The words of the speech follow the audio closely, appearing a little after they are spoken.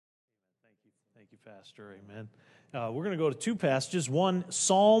Thank you, Pastor. Amen. We're going to go to two passages. One,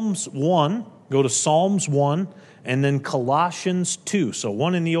 Psalms 1. Go to Psalms 1, and then Colossians 2. So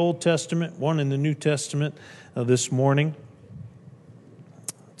one in the Old Testament, one in the New Testament this morning.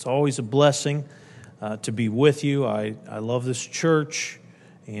 It's always a blessing to be with you. I love this church,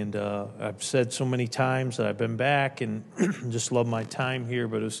 and I've said so many times that I've been back and just love my time here.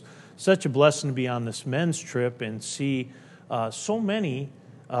 But it was such a blessing to be on this men's trip and see so many.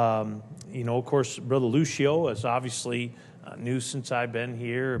 Of course, Brother Lucio is obviously new since I've been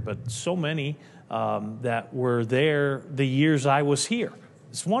here, but so many that were there the years I was here.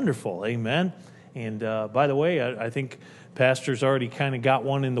 It's wonderful, amen. And by the way, I think Pastor's already kind of got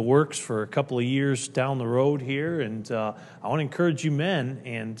one in the works for a couple of years down the road here, and I want to encourage you men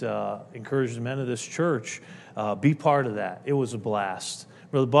and encourage the men of this church, be part of that. It was a blast.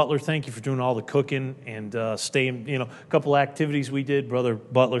 Brother Butler, thank you for doing all the cooking and staying, a couple activities we did. Brother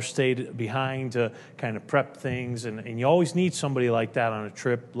Butler stayed behind to kind of prep things, and you always need somebody like that on a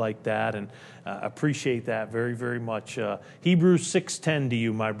trip like that, and appreciate that very, very much. Hebrews 6:10 to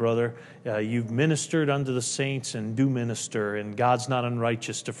you, my brother. You've ministered unto the saints and do minister, and God's not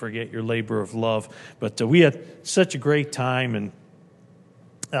unrighteous to forget your labor of love. But we had such a great time, and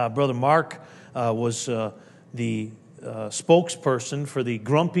Brother Mark was the spokesperson for the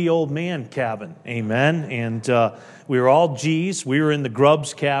Grumpy Old Man cabin, amen. And we were all G's. We were in the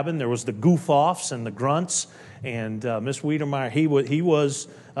Grubs cabin. There was the goof-offs and the grunts, and Miss Wiedemeyer, he was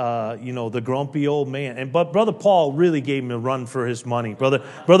the grumpy old man. But Brother Paul really gave him a run for his money.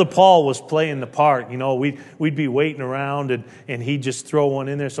 Brother Paul was playing the part. We'd be waiting around, and he'd just throw one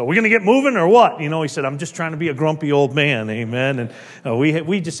in there. So, we're going to get moving or what? He said, I'm just trying to be a grumpy old man, amen. And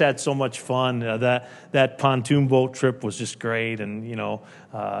we just had so much fun. That pontoon boat trip was just great, and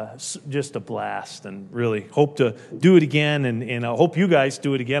just a blast. And really hope to do it again, and I hope you guys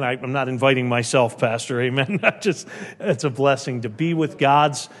do it again. I'm not inviting myself, Pastor, amen. It's a blessing to be with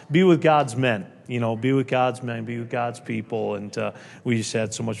God's men. Be with God's men, be with God's people, and we just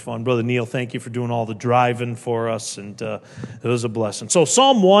had so much fun. Brother Neil, thank you for doing all the driving for us, and it was a blessing. So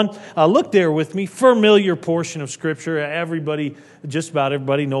Psalm 1, look there with me, familiar portion of Scripture. Just about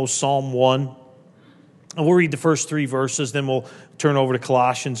everybody knows Psalm 1. And we'll read the first three verses, then we'll turn over to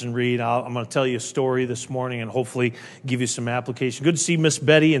Colossians and read. I'm going to tell you a story this morning and hopefully give you some application. Good to see Miss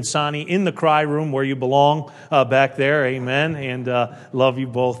Betty and Sonny in the cry room where you belong back there. Amen. And love you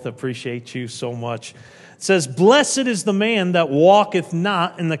both. Appreciate you so much. It says, "Blessed is the man that walketh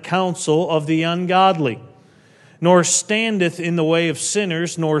not in the counsel of the ungodly, nor standeth in the way of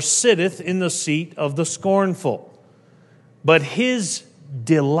sinners, nor sitteth in the seat of the scornful. But his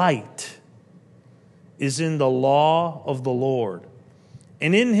delight is in the law of the Lord.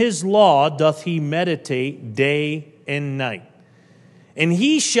 And in his law doth he meditate day and night. And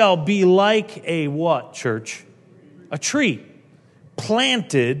he shall be like a" what, church? A tree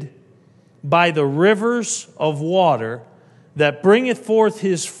planted by the rivers of water, that bringeth forth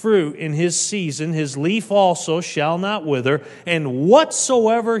his fruit in his season. His leaf also shall not wither, and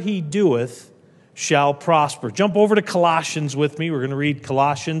whatsoever he doeth shall prosper. Jump over to Colossians with me. We're going to read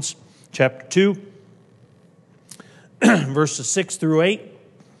Colossians chapter 2. Verses 6 through 8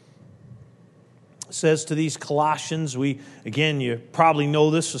 says to these Colossians, you probably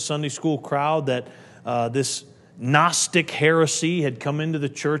know this, a Sunday school crowd, that this Gnostic heresy had come into the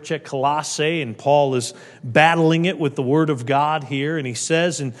church at Colossae, and Paul is battling it with the Word of God here. And he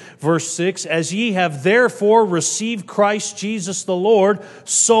says in verse 6, "As ye have therefore received Christ Jesus the Lord,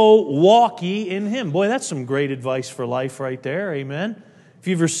 so walk ye in him." Boy, that's some great advice for life right there, amen. If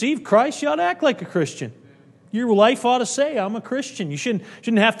you've received Christ, you ought to act like a Christian. Your life ought to say, I'm a Christian. You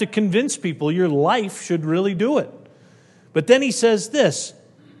shouldn't have to convince people. Your life should really do it. But then he says this,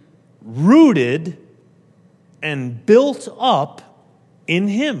 "Rooted and built up in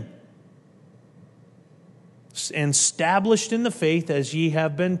him, and established in the faith as ye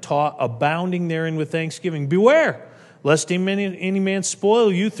have been taught, abounding therein with thanksgiving. Beware, lest any man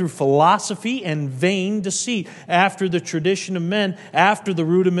spoil you through philosophy and vain deceit, after the tradition of men, after the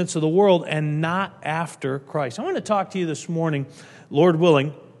rudiments of the world, and not after Christ." I want to talk to you this morning, Lord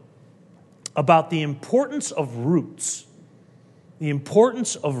willing, about the importance of roots. The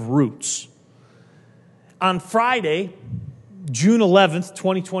importance of roots. On Friday, June 11th,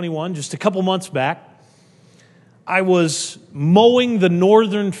 2021, just a couple months back, I was mowing the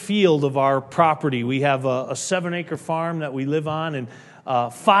northern field of our property. We have a 7-acre farm that we live on, and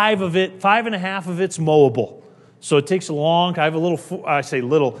 5.5 of it's mowable. So it takes a long time.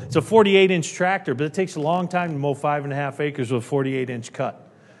 It's a 48-inch tractor, but it takes a long time to mow 5.5 acres with a 48-inch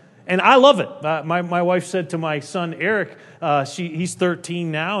cut. And I love it. My wife said to my son, Eric, he's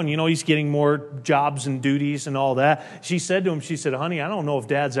 13 now, and, he's getting more jobs and duties and all that. She said to him, honey, I don't know if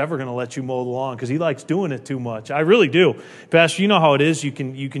Dad's ever going to let you mow the lawn because he likes doing it too much. I really do. Pastor, you know how it is. You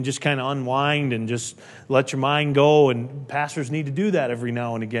can just kind of unwind and just let your mind go, and pastors need to do that every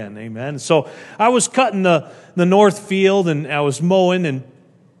now and again. Amen. So I was cutting the north field, and I was mowing, and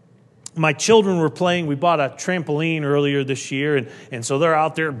my children were playing. We bought a trampoline earlier this year, and so they're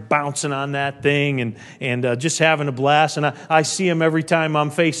out there bouncing on that thing and just having a blast. And I see them every time I'm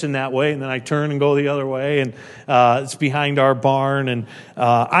facing that way, and then I turn and go the other way, and it's behind our barn. And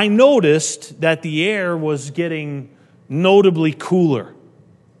I noticed that the air was getting notably cooler.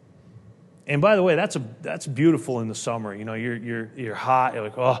 And by the way, that's beautiful in the summer. You're hot, you're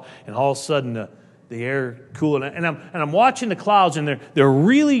like, oh, and all of a sudden the air cooling, and I'm watching the clouds, and they're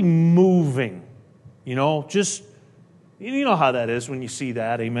really moving. Just you know how that is when you see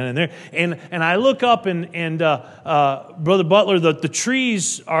that, amen. And I look up, and Brother Butler, the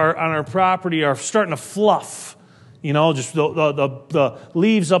trees are on our property are starting to fluff. Just the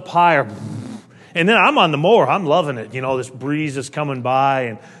leaves up higher. And then I'm on the mower. I'm loving it. This breeze is coming by,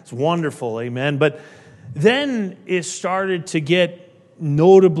 and it's wonderful, amen. But then it started to get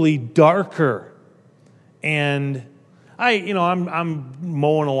notably darker. And I'm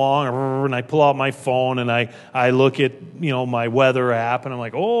mowing along, and I pull out my phone, and I look at my weather app, and I'm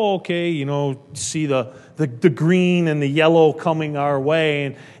like, oh, okay, see the green and the yellow coming our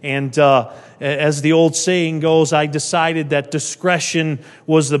way, and as the old saying goes, I decided that discretion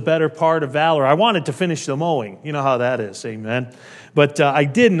was the better part of valor. I wanted to finish the mowing. You know how that is, amen. But I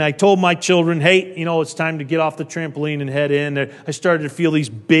didn't. I told my children, hey, it's time to get off the trampoline and head in. I started to feel these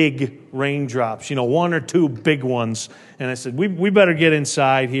big raindrops, one or two big ones. And I said, we better get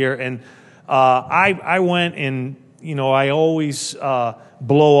inside here. And I went, and, I always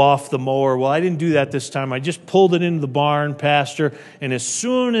blow off the mower. Well, I didn't do that this time. I just pulled it into the barn, Pastor. And as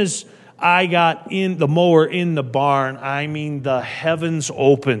soon as I got in the mower in the barn, the heavens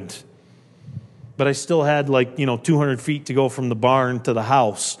opened. But I still had 200 feet to go from the barn to the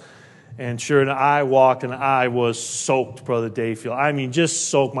house. And sure enough, I walked, and I was soaked, Brother Dayfield. Just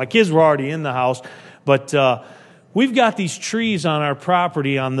soaked. My kids were already in the house. But we've got these trees on our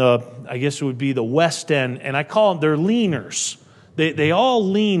property on I guess it would be the west end. And I call them, they're leaners. They all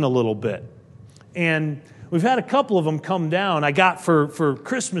lean a little bit. And we've had a couple of them come down. I got for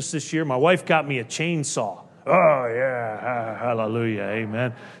Christmas this year, my wife got me a chainsaw. Oh, yeah, hallelujah,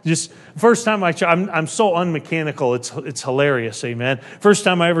 amen. Just first time I'm so unmechanical, it's hilarious, amen. First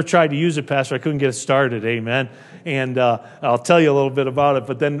time I ever tried to use it, Pastor, I couldn't get it started, amen. And I'll tell you a little bit about it,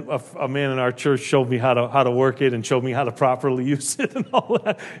 but then a man in our church showed me how to work it and showed me how to properly use it and all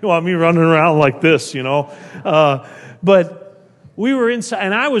that. You want me running around like this, But we were inside,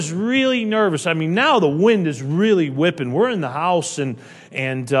 and I was really nervous. Now the wind is really whipping. We're in the house, and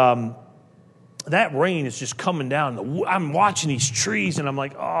that rain is just coming down. I'm watching these trees, and I'm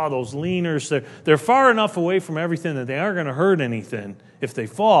like, oh, those leaners, they're far enough away from everything that they aren't going to hurt anything if they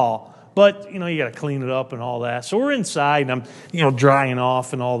fall. But, you got to clean it up and all that. So we're inside, and I'm, drying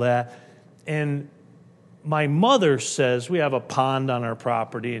off and all that. And my mother says, we have a pond on our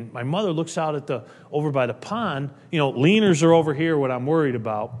property, and my mother looks out over by the pond. Leaners are over here, what I'm worried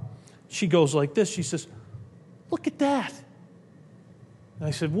about. She goes like this. She says, look at that. And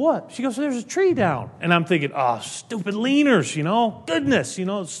I said, what? She goes, there's a tree down. And I'm thinking, oh, stupid leaners, goodness,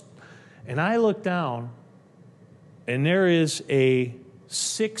 And I look down, and there is a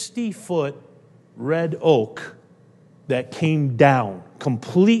 60-foot red oak that came down,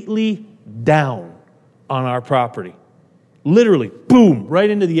 completely down on our property. Literally, boom, right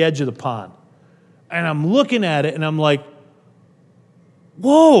into the edge of the pond. And I'm looking at it, and I'm like,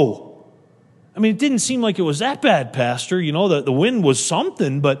 whoa. It didn't seem like it was that bad, Pastor. The wind was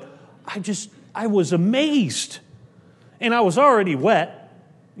something, but I was amazed. And I was already wet,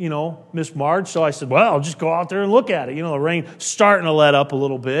 Miss Marge. So I said, well, I'll just go out there and look at it. The rain starting to let up a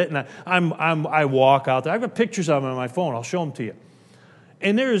little bit. And I walk out there. I've got pictures of them on my phone. I'll show them to you.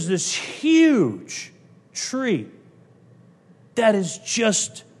 And there is this huge tree that is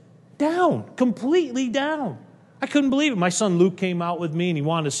just down, completely down. I couldn't believe it. My son Luke came out with me, and he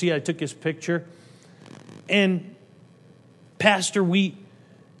wanted to see it. I took his picture. And, Pastor, we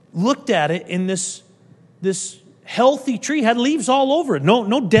looked at it, and this healthy tree had leaves all over it.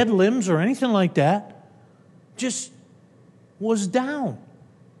 No dead limbs or anything like that. Just was down.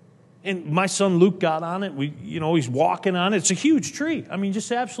 And my son Luke got on it. He's walking on it. It's a huge tree. I mean,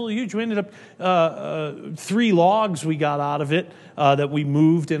 just absolutely huge. We ended up 3 logs we got out of it that we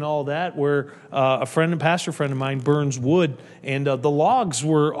moved and all that. Where a pastor friend of mine burns wood, and the logs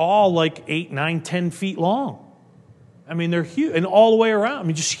were all like 8, 9, 10 feet long. I mean, they're huge, and all the way around. I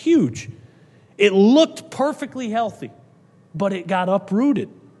mean, just huge. It looked perfectly healthy, but it got uprooted,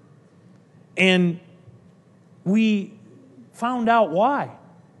 and we found out why.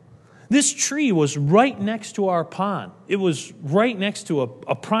 This tree was right next to our pond. It was right next to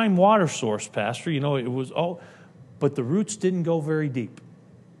a prime water source, Pastor. It was but the roots didn't go very deep.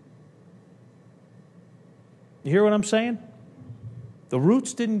 You hear what I'm saying? The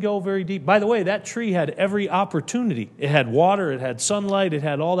roots didn't go very deep. By the way, that tree had every opportunity. It had water, it had sunlight, it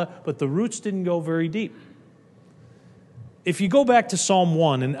had all that, but the roots didn't go very deep. If you go back to Psalm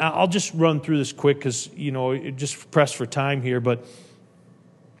 1, and I'll just run through this quick because, just press for time here, but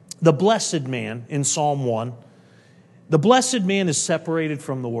the blessed man in Psalm 1, the blessed man is separated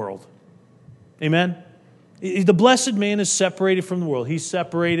from the world. Amen? The blessed man is separated from the world. He's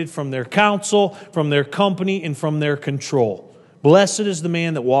separated from their counsel, from their company, and from their control. Blessed is the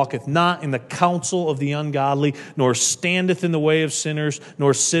man that walketh not in the counsel of the ungodly, nor standeth in the way of sinners,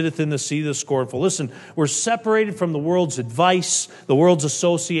 nor sitteth in the seat of the scornful. Listen, we're separated from the world's advice, the world's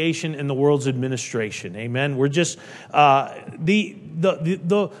association, and the world's administration. Amen? We're just, the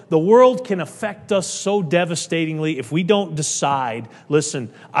world can affect us so devastatingly if we don't decide,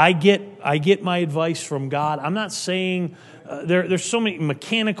 listen, I get my advice from God. I'm not saying there's so many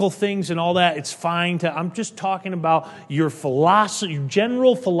mechanical things and all that. It's fine I'm just talking about your philosophy, your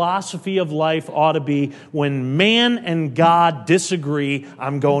general philosophy of life ought to be when man and God disagree,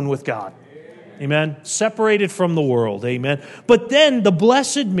 I'm going with God. Amen. Separated from the world. Amen. But then the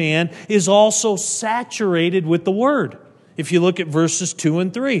blessed man is also saturated with the Word. If you look at verses 2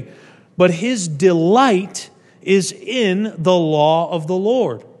 and 3. But his delight is in the law of the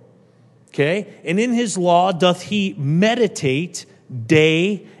Lord. Okay? And in his law doth he meditate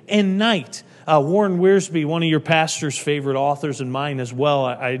day and night. Warren Wiersbe, one of your pastor's favorite authors and mine as well.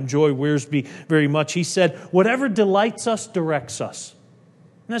 I enjoy Wiersbe very much. He said, whatever delights us directs us.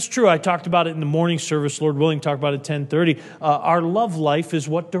 And that's true. I talked about it in the morning service. Lord willing, talk about it at 10:30. Our love life is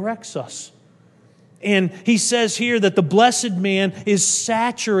what directs us. And he says here that the blessed man is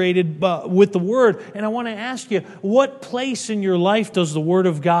saturated with the Word. And I want to ask you, what place in your life does the Word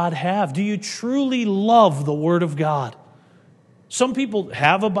of God have? Do you truly love the Word of God? Some people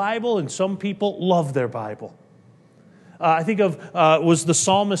have a Bible and some people love their Bible. I think was the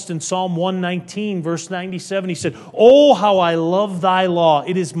psalmist in Psalm 119, verse 97. He said, "Oh, how I love thy law.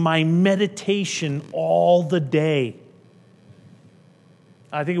 It is my meditation all the day."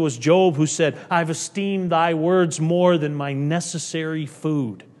 I think it was Job who said, "I've esteemed thy words more than my necessary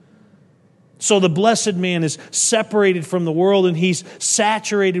food." So the blessed man is separated from the world and he's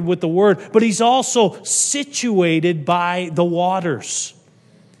saturated with the Word, but he's also situated by the waters.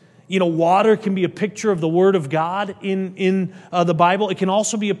 Water can be a picture of the Word of God in the Bible. It can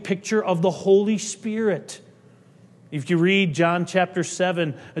also be a picture of the Holy Spirit. If you read John chapter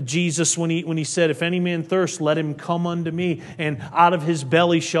 7, Jesus, when he said, "If any man thirst, let him come unto me, and out of his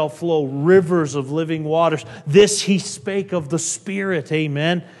belly shall flow rivers of living waters." This he spake of the Spirit,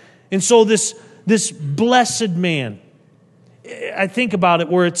 amen? And so this blessed man, I think about it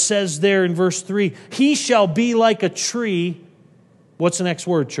where it says there in verse 3, he shall be like a tree. What's the next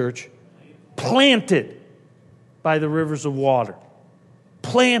word, church? Planted by the rivers of water.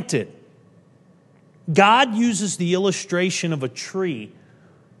 Planted. God uses the illustration of a tree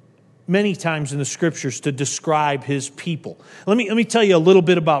many times in the Scriptures to describe His people. Let me tell you a little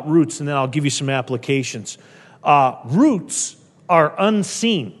bit about roots, and then I'll give you some applications. Roots are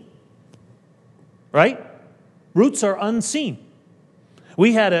unseen, right? Roots are unseen.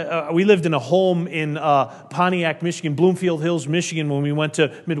 We lived in a home in Pontiac, Michigan, Bloomfield Hills, Michigan, when we went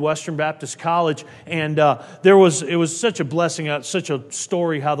to Midwestern Baptist College, and it was such a blessing, such a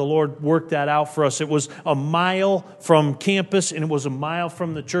story how the Lord worked that out for us. It was a mile from campus, and it was a mile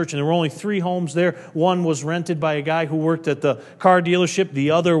from the church, and there were only 3 homes there. One was rented by a guy who worked at the car dealership.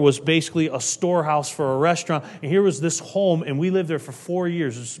 The other was basically a storehouse for a restaurant, and here was this home, and we lived there for 4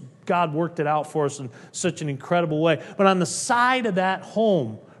 years. God worked it out for us in such an incredible way. But on the side of that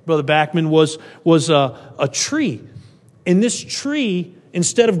home, Brother Backman, was a tree. And this tree,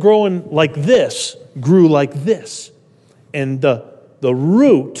 instead of growing like this, grew like this. And the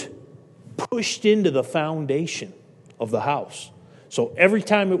root pushed into the foundation of the house. So every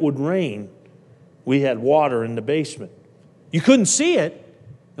time it would rain, we had water in the basement. You couldn't see it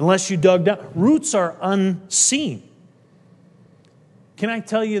unless you dug down. Roots are unseen. Can I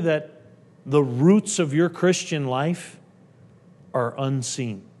tell you that the roots of your Christian life are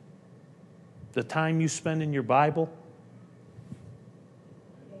unseen? The time you spend in your Bible,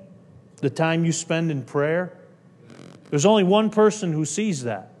 the time you spend in prayer. There's only one person who sees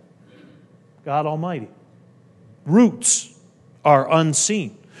that: God Almighty. Roots are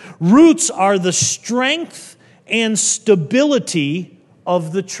unseen. Roots are the strength and stability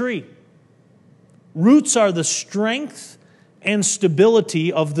of the tree. Roots are the strength and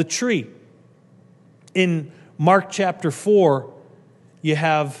stability of the tree. In Mark chapter 4, you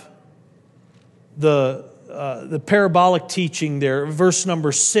have the parabolic teaching there. Verse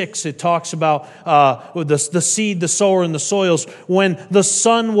number 6, it talks about the seed, the sower, and the soils. When the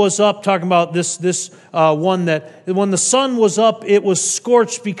sun was up, talking about this one that when the sun was up, it was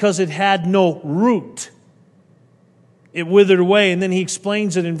scorched because it had no root. It withered away. And then he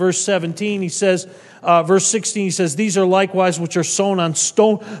explains it in verse 17. He says, verse 16, he says, "These are likewise which are sown on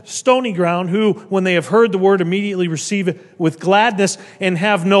stony ground, who, when they have heard the word, immediately receive it with gladness and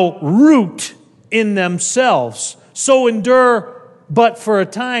have no root in themselves. So endure but for a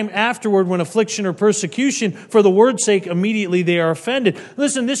time, afterward, when affliction or persecution for the word's sake, immediately they are offended."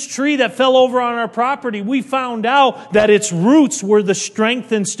 Listen, this tree that fell over on our property, we found out that its roots were the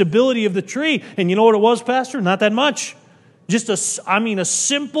strength and stability of the tree. And you know what it was, Pastor? Not that much. Just a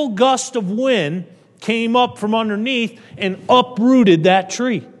simple gust of wind came up from underneath and uprooted that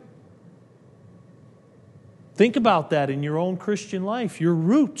tree. Think about that in your own Christian life. Your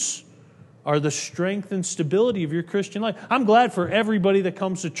roots are the strength and stability of your Christian life. I'm glad for everybody that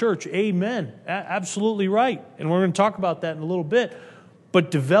comes to church. Amen. Absolutely right. And we're going to talk about that in a little bit.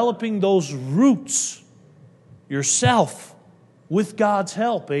 But developing those roots yourself with God's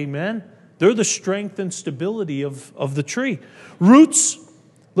help. Amen. They're the strength and stability of the tree. Roots,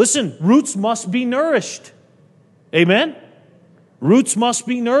 listen, roots must be nourished. Amen. Roots must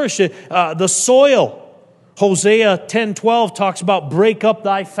be nourished. The soil, Hosea 10:12 talks about break up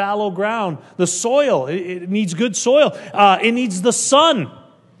thy fallow ground. The soil, it needs good soil. It needs the sun.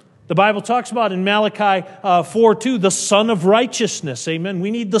 The Bible talks about in Malachi 4:2, the sun of righteousness. Amen.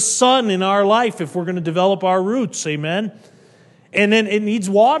 We need the sun in our life if we're going to develop our roots. Amen. And then it needs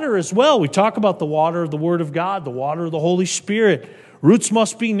water as well. We talk about the water of the Word of God, the water of the Holy Spirit. Roots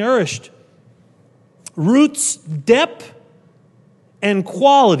must be nourished. Roots' depth and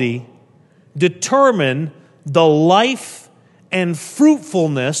quality determine the life and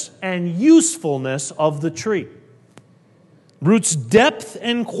fruitfulness and usefulness of the tree. Roots' depth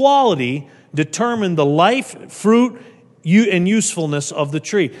and quality determine the life, fruit, and usefulness of the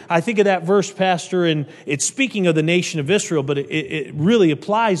tree. I think of that verse, Pastor, and it's speaking of the nation of Israel, but it really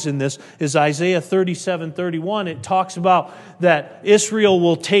applies in this, is Isaiah 37:31. It talks about that Israel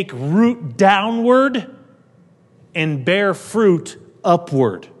will take root downward and bear fruit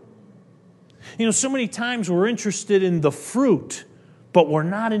upward. You know, so many times we're interested in the fruit, but we're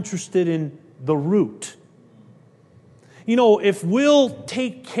not interested in the root. You know, if we'll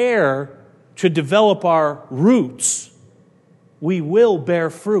take care to develop our roots, we will bear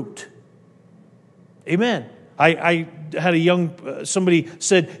fruit. Amen. I had somebody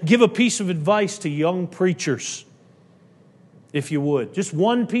said, give a piece of advice to young preachers, if you would. Just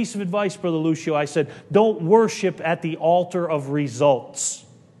one piece of advice, Brother Lucio. I said, don't worship at the altar of results.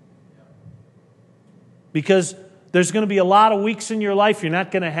 Because there's going to be a lot of weeks in your life you're not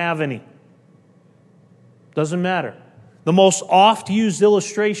going to have any. Doesn't matter. The most oft used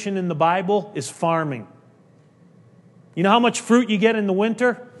illustration in the Bible is farming. You know how much fruit you get in the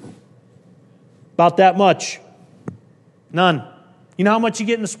winter? About that much. None. You know how much you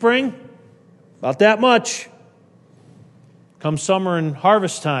get in the spring? About that much. Come summer and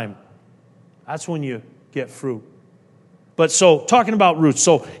harvest time, that's when you get fruit. But so, talking about roots.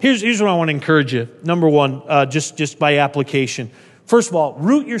 So, here's what I want to encourage you. Number one, just by application. First of all,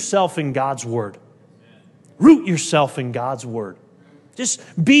 root yourself in God's Word. Root yourself in God's Word. Just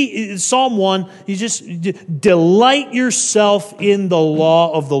be, Psalm 1, you just delight yourself in the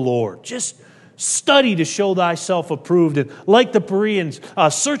law of the Lord. Just study to show thyself approved. And like the Bereans,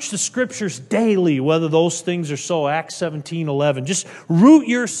 search the Scriptures daily, whether those things are so. Acts 17:11. Just root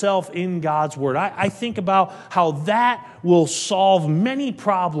yourself in God's Word. I think about how that will solve many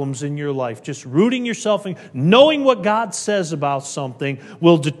problems in your life. Just rooting yourself in, knowing what God says about something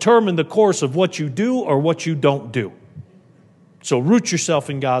will determine the course of what you do or what you don't do. So root yourself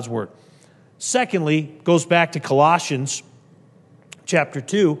in God's Word. Secondly, goes back to Colossians chapter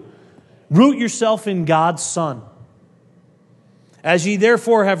 2. Root yourself in God's Son. As ye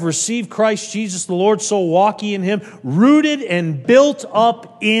therefore have received Christ Jesus the Lord, so walk ye in Him, rooted and built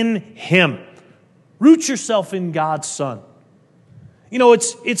up in Him. Root yourself in God's Son. You know,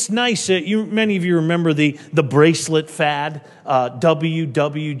 it's nice. Many of you remember the bracelet fad,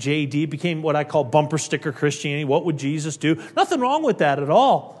 WWJD. It became what I call bumper sticker Christianity. What would Jesus do? Nothing wrong with that at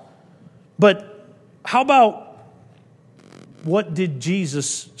all. But how about what did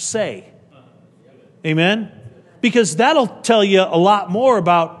Jesus say? Amen? Because that'll tell you a lot more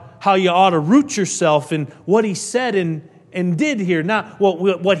about how you ought to root yourself in what he said and did here, not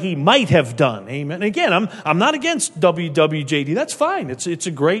what he might have done. Amen. Again, I'm not against WWJD. That's fine. It's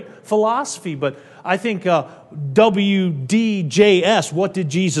a great philosophy, but I think WDJS, what did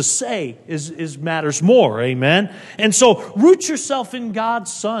Jesus say, is matters more. Amen. And so root yourself in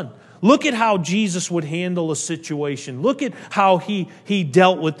God's Son. Look at how Jesus would handle a situation. Look at how he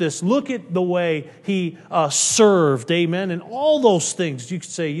dealt with this. Look at the way he served. Amen. And all those things. You could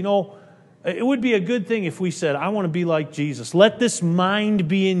say, you know, it would be a good thing if we said, I want to be like Jesus. Let this mind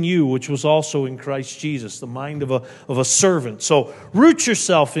be in you, which was also in Christ Jesus, the mind of a servant. So root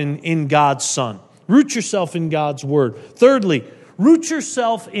yourself in God's Son. Root yourself in God's Word. Thirdly, root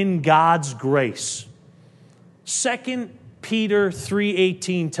yourself in God's grace. 2 Peter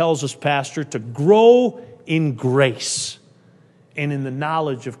 3:18 tells us, Pastor, to grow in grace and in the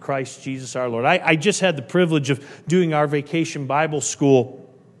knowledge of Christ Jesus our Lord. I just had the privilege of doing our vacation Bible school.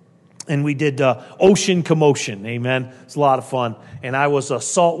 And we did Ocean Commotion, amen. It's a lot of fun. And I was a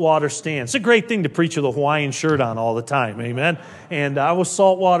saltwater Stan. It's a great thing to preach with a Hawaiian shirt on all the time, amen. And I was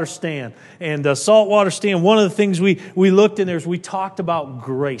saltwater Stan. And saltwater Stan, one of the things we looked in there is we talked about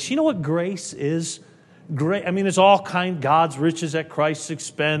grace. You know what grace is? Great. I mean, it's all God's riches at Christ's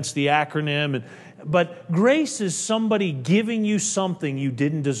expense, the acronym. But grace is somebody giving you something you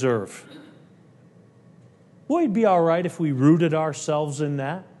didn't deserve. Boy, it'd be all right if we rooted ourselves in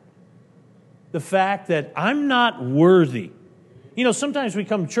that. The fact that I'm not worthy. You know, sometimes we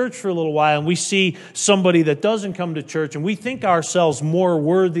come to church for a little while and we see somebody that doesn't come to church and we think ourselves more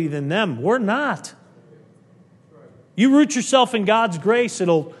worthy than them. We're not. You root yourself in God's grace,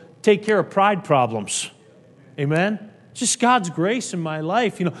 it'll take care of pride problems. Amen? Just God's grace in my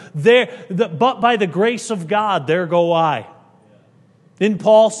life. You know, but by the grace of God, there go I. Didn't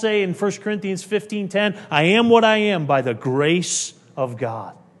Paul say in 1 Corinthians 15:10, I am what I am by the grace of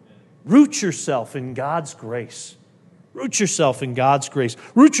God. Root yourself in God's grace. Root yourself in God's grace.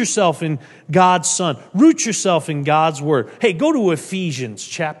 Root yourself in God's Son. Root yourself in God's Word. Hey, go to Ephesians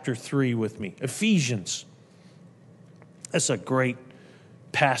chapter 3 with me. Ephesians. That's a great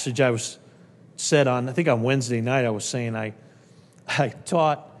passage. I think on Wednesday night I was saying I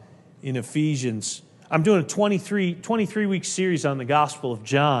taught in Ephesians. I'm doing a 23-week series on the Gospel of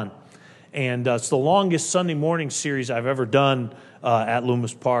John. And it's the longest Sunday morning series I've ever done at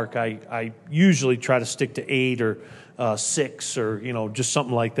Loomis Park. I usually try to stick to 8 or 6 or, just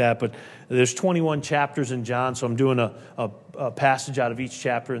something like that. But there's 21 chapters in John, so I'm doing a passage out of each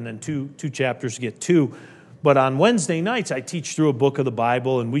chapter and then two chapters to get 2. But on Wednesday nights, I teach through a book of the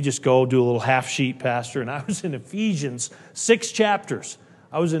Bible, and we just go do a little half sheet, Pastor. And I was in Ephesians, 6 chapters.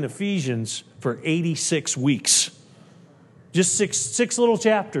 I was in Ephesians for 86 weeks. Just six little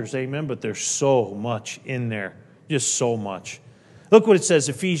chapters, amen, but there's so much in there, just so much. Look what it says,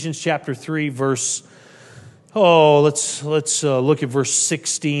 Ephesians chapter 3, verse, let's look at verse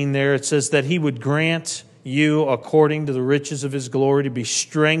 16 there. It says that he would grant you, according to the riches of his glory, to be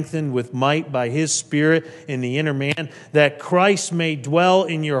strengthened with might by his Spirit in the inner man, that Christ may dwell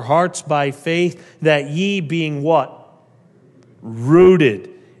in your hearts by faith, that ye being what? Rooted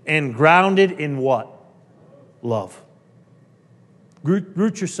and grounded in what? Love.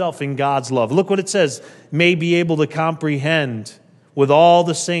 Root yourself in God's love. Look what it says. May be able to comprehend with all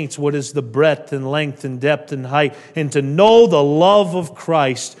the saints what is the breadth and length and depth and height, and to know the love of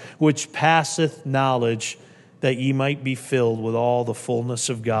Christ, which passeth knowledge, that ye might be filled with all the fullness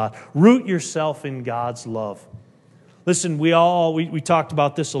of God. Root yourself in God's love. Listen, we talked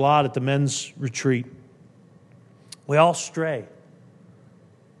about this a lot at the men's retreat. We all stray.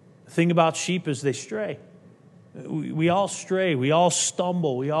 The thing about sheep is they stray. We all stray. We all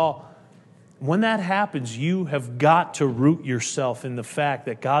stumble. When that happens, you have got to root yourself in the fact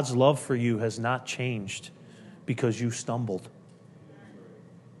that God's love for you has not changed because you stumbled.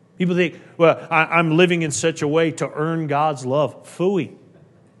 People think, well, I'm living in such a way to earn God's love. Phooey.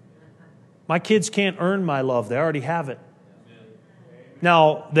 My kids can't earn my love. They already have it.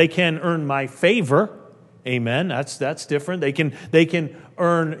 Now, they can earn my favor. Amen. That's different. They can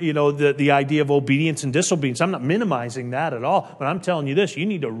earn, the idea of obedience and disobedience. I'm not minimizing that at all, but I'm telling you this, you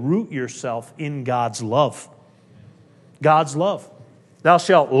need to root yourself in God's love. God's love. Thou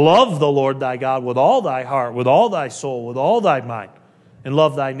shalt love the Lord thy God with all thy heart, with all thy soul, with all thy mind. and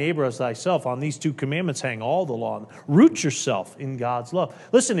love thy neighbor as thyself. On these two commandments hang all the law. Root yourself in God's love.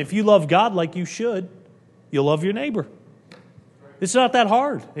 Listen, if you love God like you should, you'll love your neighbor. It's not that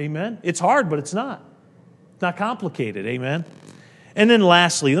hard, amen? It's hard, but it's not. It's not complicated, amen? And then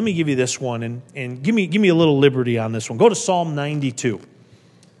lastly, let me give you this one, and give me a little liberty on this one. Go to Psalm 92.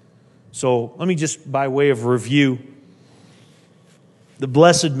 So let me just, by way of review, the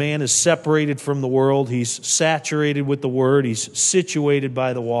blessed man is separated from the world. He's saturated with the Word. He's situated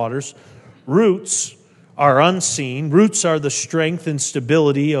by the waters. Roots are unseen. Roots are the strength and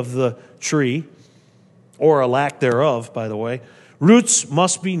stability of the tree, or a lack thereof, by the way. Roots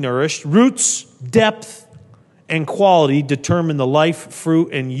must be nourished. Roots' depth and quality determine the life,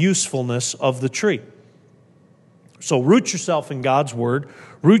 fruit, and usefulness of the tree. So root yourself in God's Word.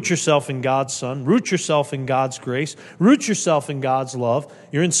 Root yourself in God's Son. Root yourself in God's grace. Root yourself in God's love.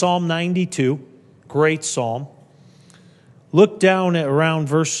 You're in Psalm 92. Great psalm. Look down at around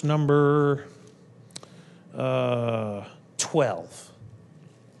verse number 12.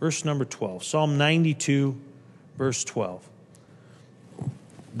 Verse number 12. Psalm 92, verse 12.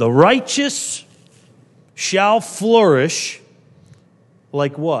 The righteous shall flourish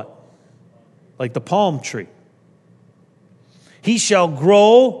like what? Like the palm tree. He shall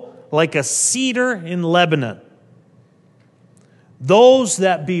grow like a cedar in Lebanon. Those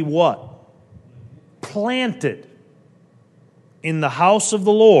that be what? Planted in the house of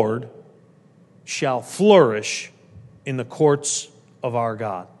the Lord shall flourish in the courts of our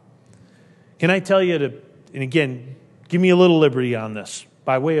God. Can I tell you to, and again, give me a little liberty on this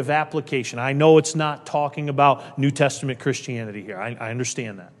by way of application. I know it's not talking about New Testament Christianity here. I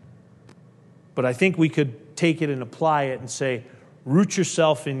understand that. But I think we could take it and apply it and say, root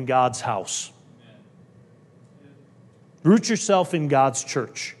yourself in God's house. Root yourself in God's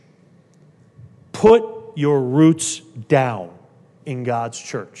church. Put your roots down in God's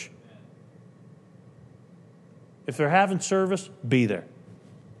church. If they're having service, be there.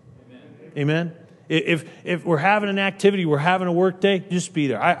 Amen? If we're having an activity, we're having a work day, just be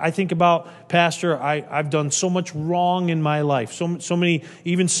there. I think about, Pastor, I've done so much wrong in my life. So many,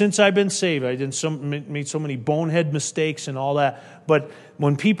 even since I've been saved, I made so many bonehead mistakes and all that. But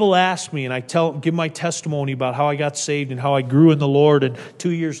when people ask me, and I give my testimony about how I got saved and how I grew in the Lord, and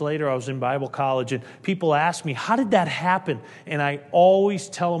 2 years later I was in Bible college, and people ask me, how did that happen? And I always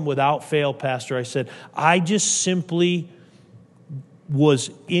tell them without fail, Pastor, I said, I just simply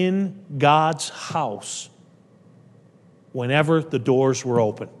was in God's house whenever the doors were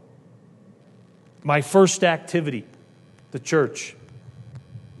open. My first activity, the church,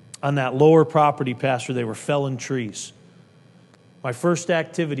 on that lower property, Pastor, they were felling trees. My first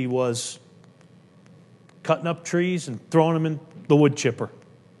activity was cutting up trees and throwing them in the wood chipper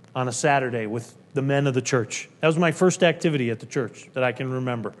on a Saturday with the men of the church. That was my first activity at the church that I can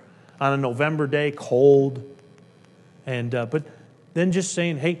remember. On a November day, cold, but then just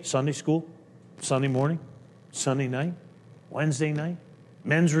saying, hey, Sunday school, Sunday morning, Sunday night, Wednesday night,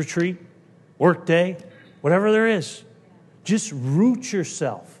 men's retreat, work day, whatever there is. Just root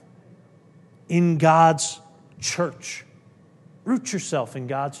yourself in God's church. Root yourself in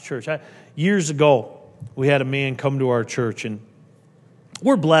God's church. Years ago, we had a man come to our church, and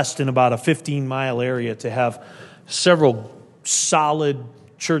we're blessed in about a 15-mile area to have several solid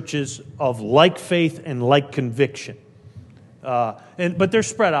churches of like faith and like conviction. But they're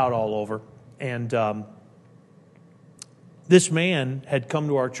spread out all over. And this man had come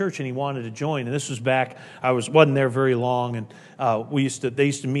to our church and he wanted to join. And this was back, wasn't there very long, and they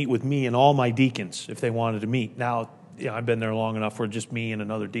used to meet with me and all my deacons if they wanted to meet. Now, I've been there long enough for just me and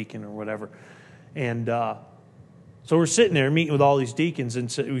another deacon or whatever. And so we're sitting there meeting with all these deacons,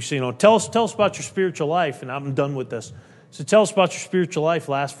 and we say, tell us about your spiritual life. And I'm done with this. So tell us about your spiritual life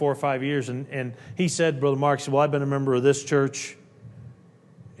last 4 or 5 years. And he said, Brother Mark, well, I've been a member of this church.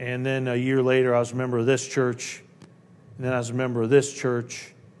 And then a year later, I was a member of this church. And then I was a member of this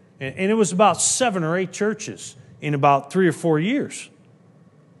church. And it was about 7 or 8 churches in about 3 or 4 years.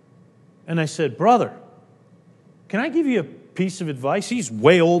 And I said, brother, can I give you a piece of advice? He's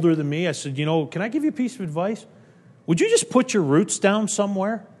way older than me. I said, can I give you a piece of advice? Would you just put your roots down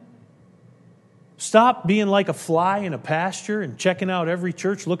somewhere? Stop being like a fly in a pasture and checking out every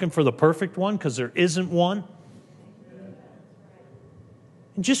church looking for the perfect one because there isn't one.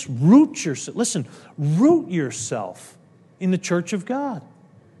 And just root yourself. Listen, root yourself in the church of God.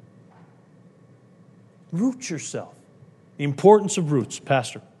 Root yourself. The importance of roots,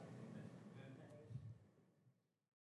 Pastor.